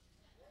on?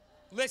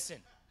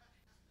 Listen,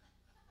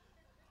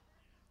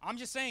 I'm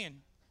just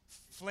saying,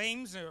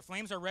 flames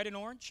are red and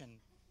orange, and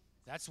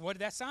that's what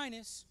that sign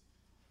is.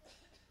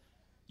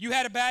 You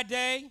had a bad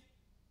day,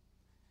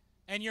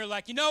 and you're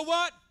like, you know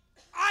what?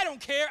 I don't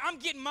care. I'm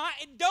getting my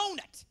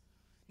donut.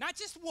 Not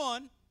just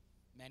one.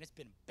 Man, it's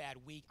been a bad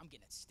week. I'm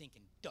getting a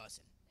stinking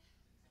dozen.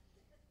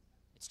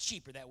 It's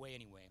cheaper that way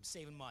anyway. I'm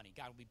saving money.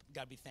 God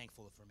will be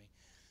thankful for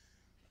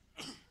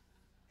me.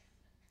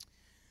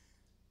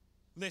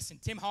 Listen,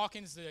 Tim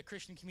Hawkins, the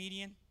Christian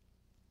comedian,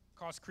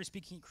 calls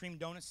Krispy Kreme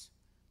donuts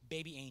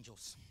baby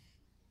angels.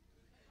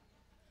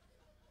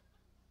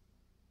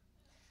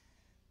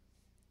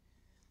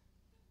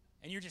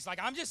 And you're just like,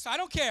 I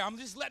don't care. I'm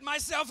just letting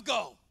myself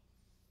go.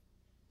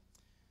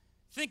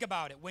 Think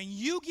about it. When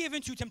you give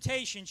into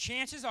temptation,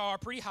 chances are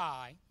pretty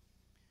high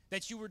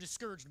that you were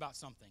discouraged about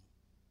something.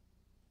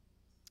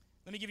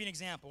 Let me give you an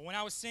example. When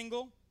I was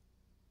single,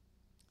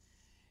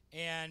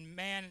 and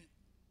man,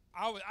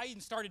 I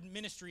even started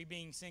ministry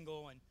being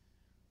single, and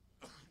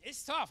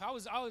it's tough. I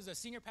was a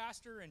senior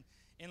pastor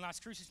in Las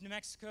Cruces, New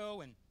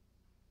Mexico, and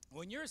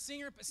when you're a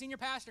senior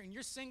pastor and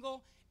you're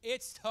single,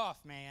 it's tough,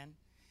 man.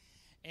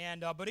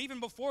 And but even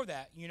before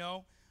that, you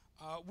know,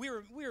 we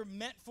were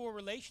meant for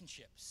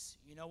relationships.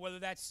 You know, whether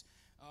that's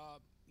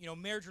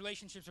marriage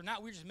relationships or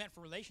not, we were just meant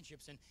for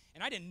relationships. And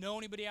I didn't know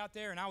anybody out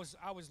there, and I was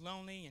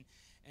lonely.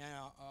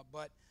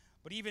 But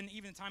even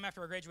the time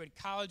after I graduated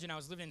college, and I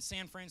was living in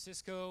San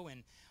Francisco,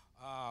 and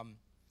I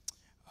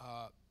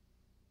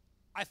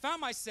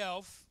found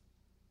myself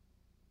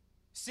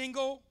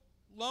single,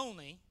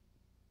 lonely,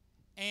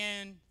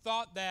 and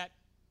thought that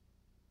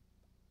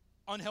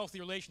unhealthy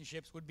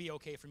relationships would be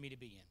okay for me to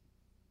be in.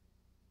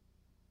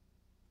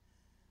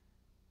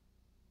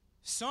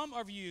 Some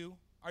of you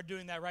are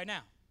doing that right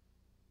now.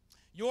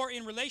 You're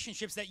in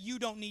relationships that you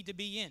don't need to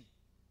be in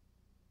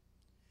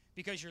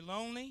because you're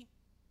lonely,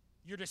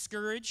 you're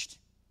discouraged,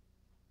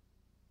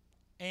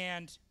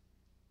 and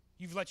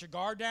you've let your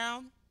guard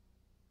down.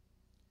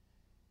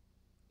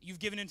 You've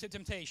given into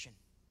temptation.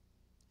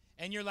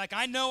 And you're like,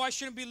 I know I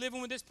shouldn't be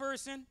living with this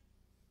person.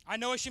 I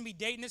know I shouldn't be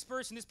dating this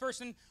person. This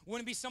person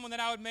wouldn't be someone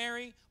that I would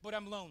marry, but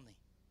I'm lonely.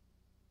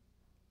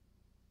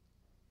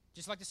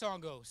 Just like the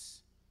song goes,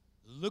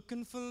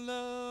 looking for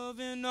love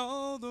in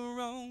all the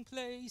wrong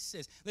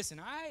places. Listen,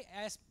 I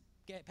asked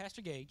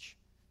Pastor Gage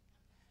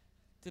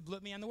to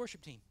put me on the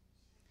worship team.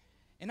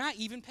 And I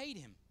even paid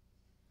him.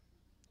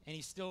 And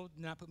he still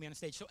did not put me on the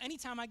stage. So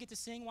anytime I get to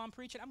sing while I'm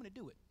preaching, I'm going to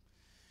do it.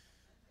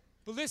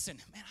 But listen,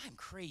 man, I'm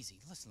crazy.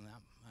 Listen,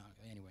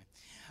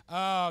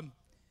 anyway.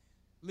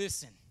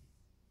 Listen.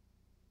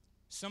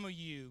 Some of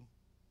you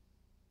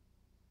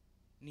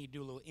need to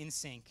do a little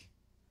NSYNC.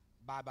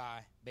 Bye-bye,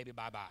 baby,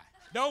 bye-bye.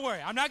 Don't worry.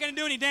 I'm not going to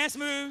do any dance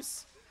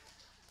moves.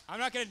 I'm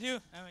not going to do,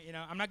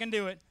 I'm not going to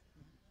do it.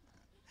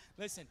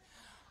 Listen.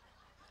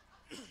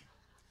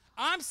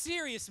 I'm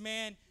serious,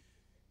 man.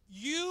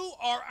 You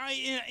are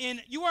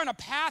on a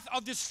path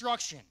of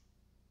destruction.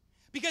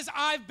 Because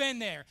I've been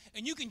there.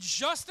 And you can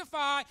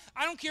justify,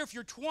 I don't care if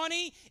you're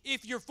 20,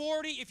 if you're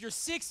 40, if you're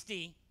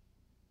 60,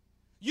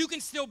 you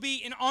can still be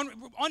in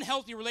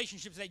unhealthy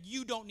relationships that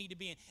you don't need to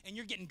be in, and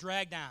you're getting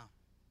dragged down.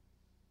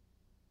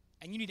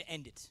 And you need to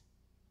end it.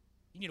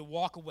 You need to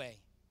walk away.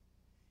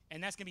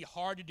 And that's going to be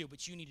hard to do,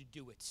 but you need to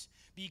do it.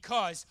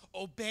 Because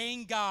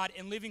obeying God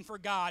and living for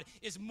God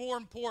is more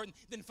important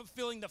than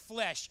fulfilling the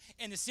flesh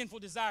and the sinful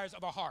desires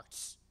of our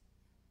hearts.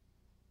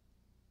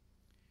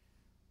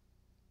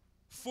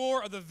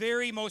 4 of the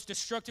very most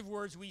destructive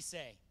words we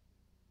say.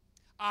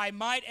 I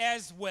might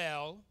as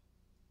well.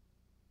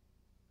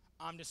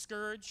 I'm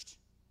discouraged.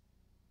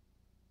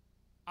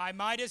 I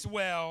might as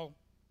well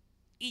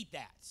eat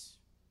that.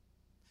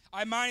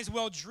 I might as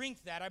well drink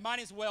that. I might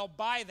as well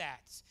buy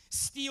that,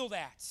 steal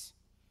that,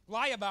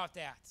 lie about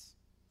that,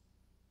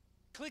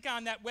 click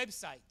on that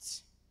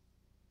website,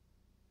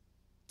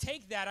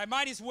 take that. I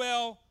might as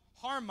well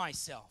harm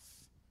myself.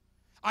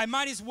 I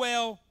might as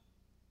well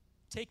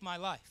take my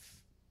life.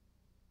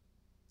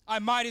 I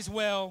might as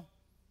well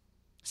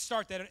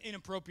start that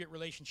inappropriate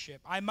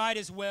relationship. I might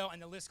as well,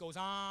 and the list goes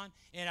on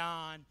and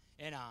on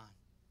and on.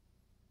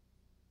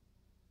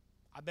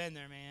 I've been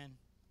there, man.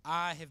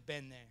 I have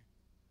been there.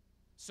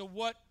 So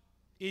what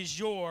is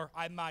your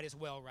I might as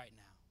well right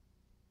now?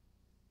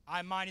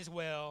 I might as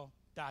well, ...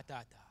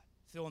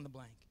 Fill in the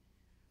blank.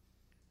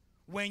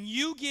 When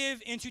you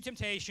give into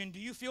temptation, do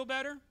you feel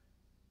better?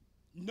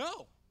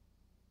 No.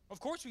 Of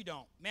course we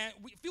don't. Man,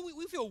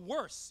 we feel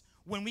worse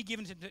when we give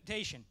into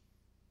temptation.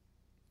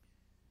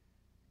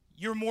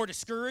 you're more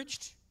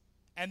discouraged,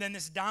 and then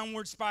this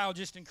downward spiral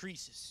just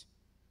increases.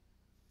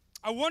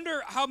 I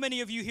wonder how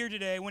many of you here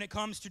today, when it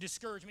comes to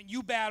discouragement,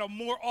 you battle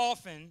more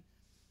often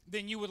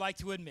than you would like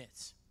to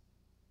admit.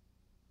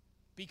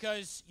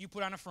 Because you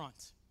put on a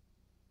front.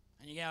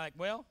 And you got like,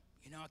 well,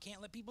 I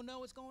can't let people know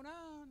what's going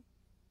on.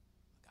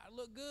 I got to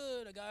look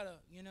good. I got to,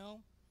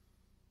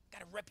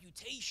 got a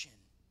reputation.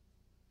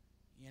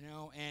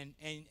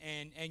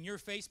 And your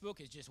Facebook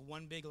is just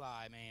one big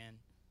lie, man.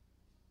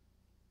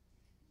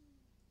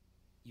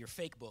 Your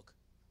fake book.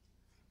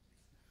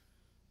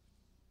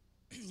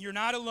 You're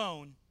not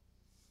alone,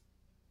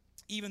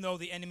 even though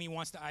the enemy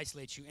wants to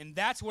isolate you. And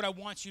that's what I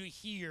want you to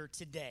hear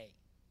today.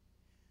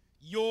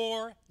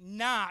 You're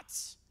not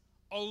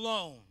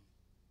alone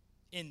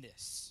in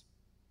this.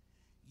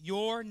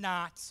 You're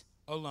not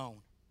alone.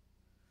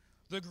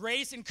 The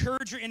greatest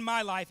encourager in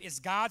my life is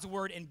God's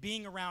word and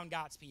being around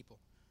God's people.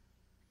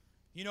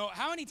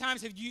 How many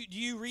times do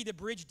you read the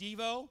Bridge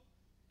Devo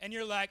and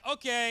you're like,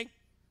 okay,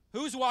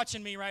 who's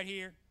watching me right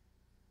here?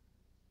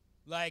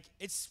 Like,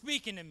 it's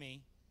speaking to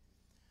me.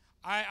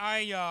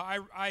 I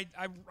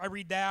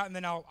read that, and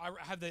then I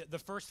have the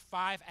First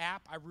 5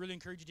 app. I really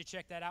encourage you to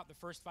check that out, the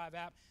First 5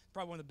 app.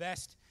 Probably one of the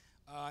best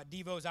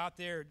devos out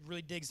there. It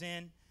really digs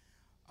in.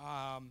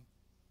 I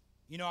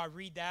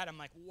read that. I'm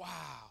like, wow.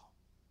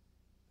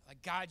 Like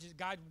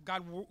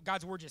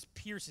God's word just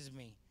pierces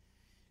me.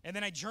 And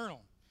then I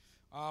journal.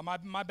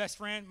 My best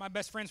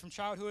friends from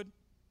childhood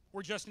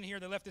were just in here.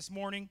 They left this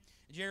morning,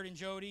 Jared and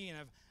Jody, and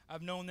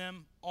I've known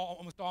them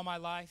almost all my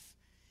life.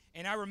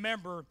 And I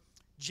remember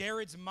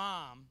Jared's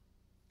mom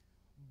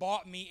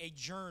bought me a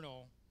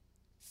journal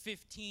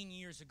 15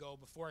 years ago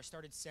before I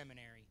started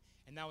seminary,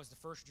 and that was the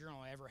first journal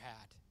I ever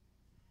had.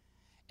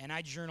 And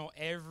I journal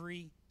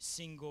every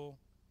single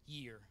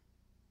year.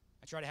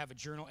 I try to have a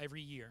journal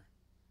every year.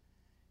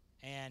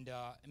 And,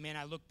 man,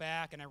 I look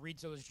back and I read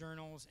those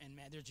journals, and,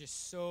 man, they're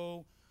just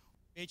so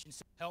rich and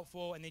so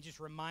helpful, and they just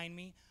remind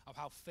me of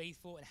how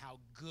faithful and how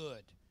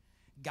good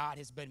God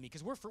has been to me,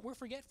 because we're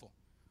forgetful.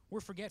 We're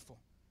forgetful.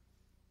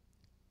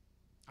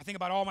 I think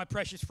about all my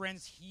precious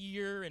friends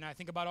here, and I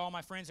think about all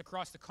my friends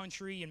across the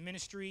country in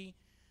ministry.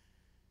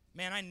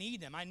 Man, I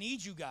need them. I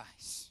need you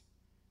guys.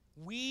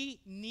 We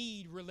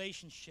need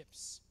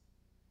relationships.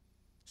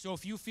 So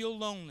if you feel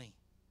lonely,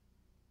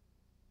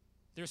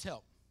 there's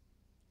help.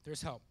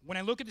 There's help. When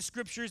I look at the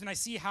scriptures and I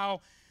see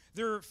how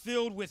they're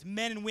filled with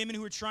men and women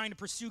who are trying to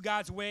pursue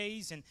God's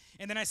ways, and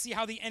then I see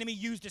how the enemy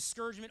used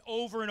discouragement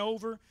over and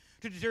over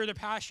to deter their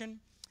passion,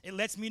 it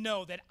lets me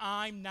know that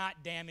I'm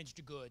not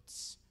damaged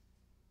goods.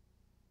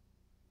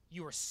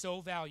 You are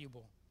so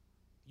valuable,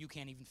 you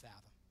can't even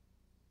fathom.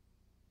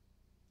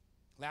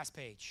 Last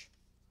page.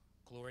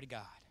 Glory to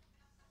God.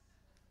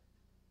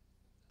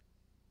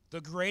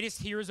 The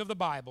greatest heroes of the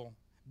Bible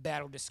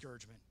battled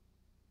discouragement.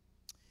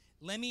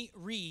 Let me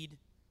read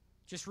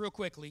just real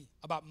quickly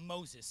about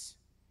Moses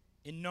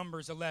in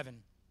Numbers 11.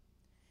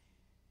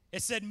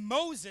 It said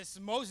Moses,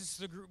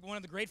 one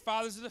of the great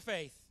fathers of the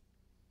faith,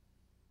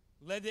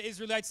 led the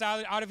Israelites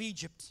out of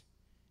Egypt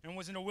and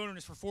was in the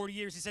wilderness for 40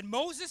 years. He said,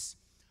 Moses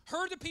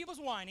heard the people's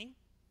whining,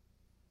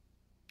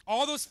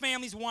 all those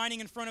families whining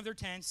in front of their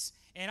tents,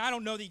 and I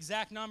don't know the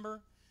exact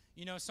number.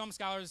 Some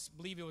scholars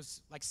believe it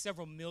was like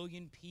several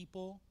million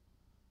people.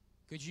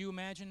 Could you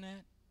imagine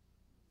that?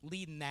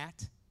 Leading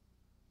that?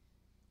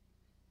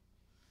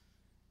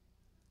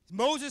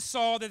 Moses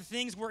saw that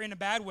things were in a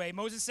bad way.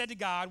 Moses said to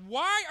God,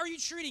 why are you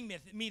treating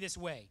me this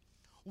way?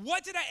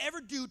 What did I ever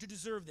do to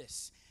deserve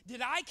this?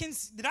 Did I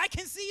conceive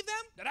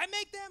them? Did I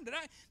make them? Did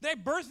I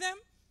birth them?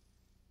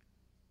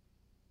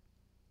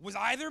 Was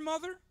I their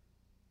mother?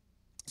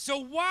 So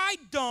why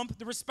dump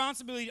the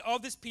responsibility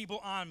of this people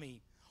on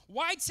me?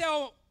 Why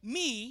tell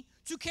me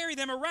to carry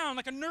them around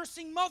like a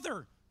nursing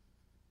mother?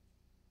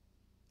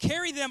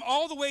 Carry them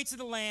all the way to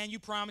the land you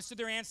promised to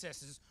their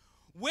ancestors.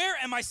 Where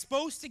am I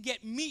supposed to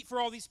get meat for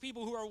all these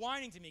people who are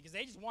whining to me? Because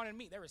they just wanted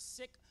meat. They were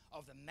sick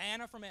of the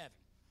manna from heaven.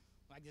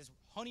 Like this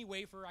honey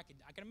wafer, I can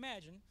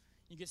imagine.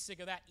 You get sick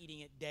of that,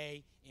 eating it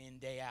day in,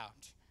 day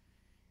out.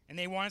 And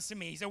they wanted some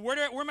meat. He said, where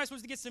am I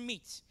supposed to get some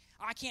meat?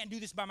 I can't do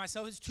this by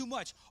myself. It's too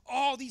much.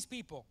 All these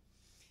people.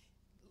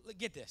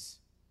 Get this.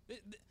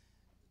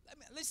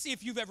 Let's see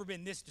if you've ever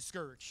been this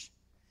discouraged.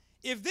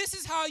 If this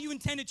is how you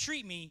intend to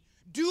treat me,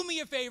 do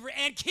me a favor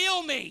and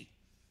kill me.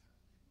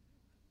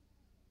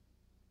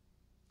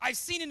 I've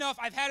seen enough.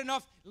 I've had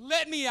enough.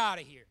 Let me out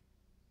of here.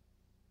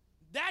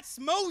 That's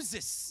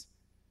Moses.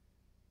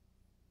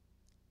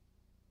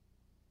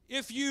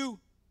 If you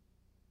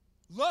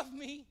love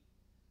me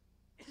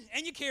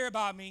and you care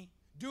about me,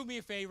 do me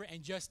a favor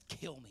and just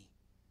kill me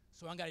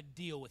so I don't got to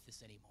deal with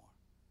this anymore.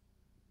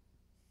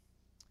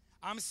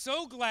 I'm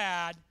so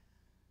glad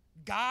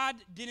God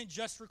didn't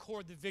just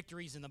record the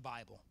victories in the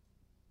Bible.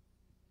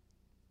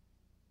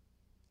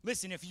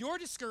 Listen, if you're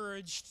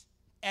discouraged,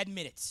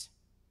 admit it.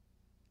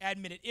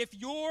 Admit it. If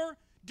you're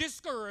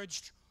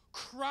discouraged,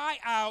 cry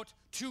out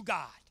to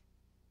God.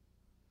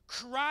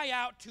 Cry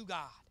out to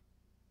God.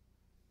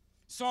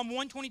 Psalm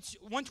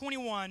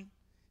 121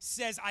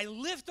 says, I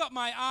lift up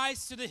my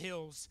eyes to the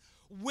hills.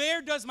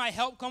 Where does my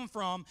help come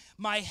from?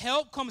 My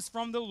help comes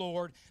from the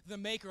Lord, the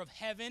maker of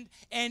heaven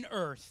and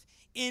earth.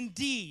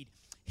 Indeed,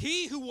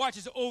 he who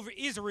watches over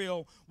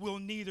Israel will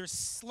neither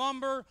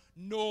slumber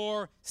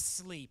nor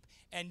sleep.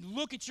 And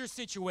look at your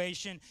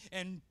situation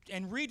and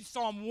read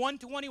Psalm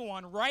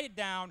 121. Write it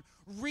down.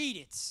 Read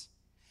it.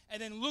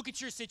 And then look at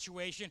your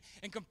situation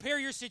and compare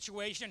your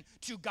situation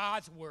to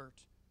God's word.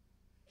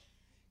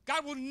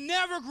 God will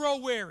never grow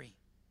weary.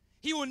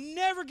 He will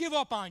never give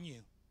up on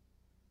you.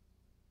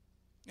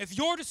 If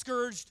you're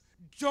discouraged,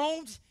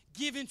 don't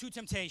give in to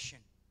temptation.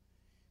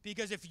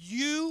 Because if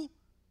you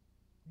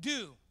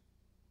do,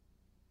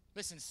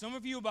 listen, some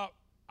of you about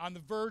on the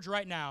verge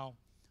right now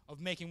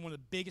of making one of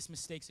the biggest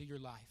mistakes of your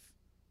life.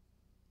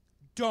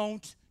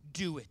 Don't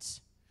do it.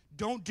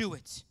 Don't do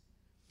it.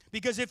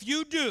 Because if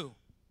you do,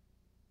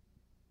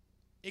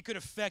 it could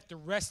affect the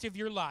rest of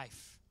your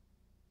life.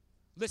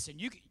 Listen,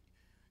 you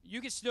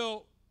can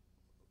still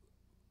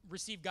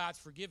receive God's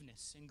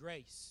forgiveness and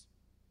grace.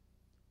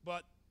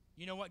 But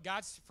you know what?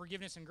 God's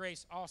forgiveness and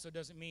grace also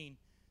doesn't mean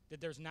that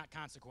there's not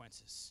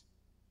consequences.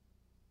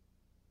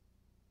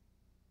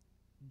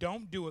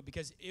 Don't do it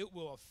because it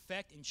will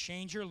affect and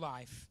change your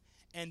life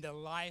and the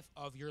life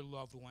of your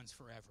loved ones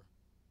forever.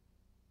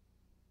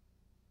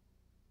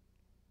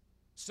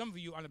 Some of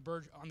you on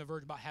the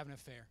verge about having an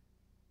affair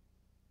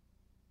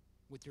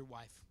with your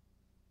wife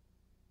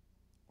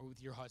or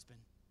with your husband,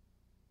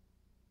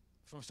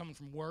 from someone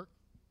from work,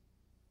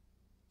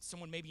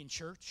 someone maybe in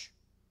church.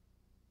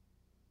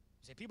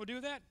 You say, people do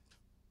that?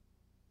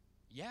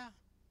 Yeah,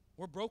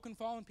 we're broken,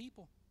 fallen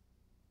people.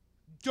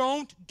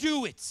 Don't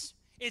do it.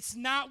 It's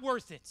not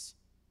worth it.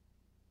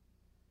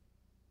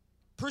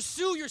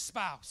 Pursue your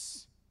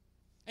spouse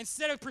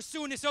instead of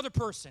pursuing this other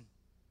person.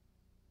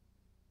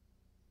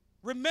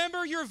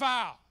 Remember your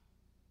vow.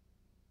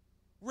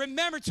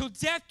 Remember, till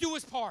death do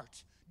us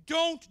part.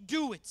 Don't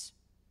do it.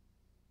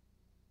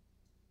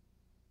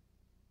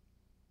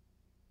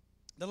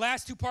 The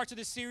last two parts of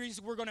this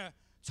series, we're going to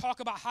talk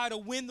about how to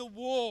win the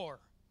war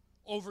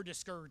over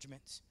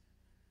discouragement.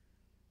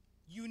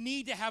 You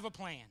need to have a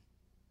plan,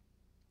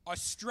 a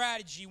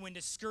strategy when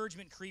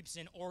discouragement creeps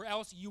in, or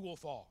else you will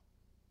fall.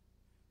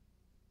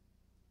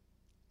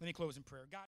 Let me close in prayer. God.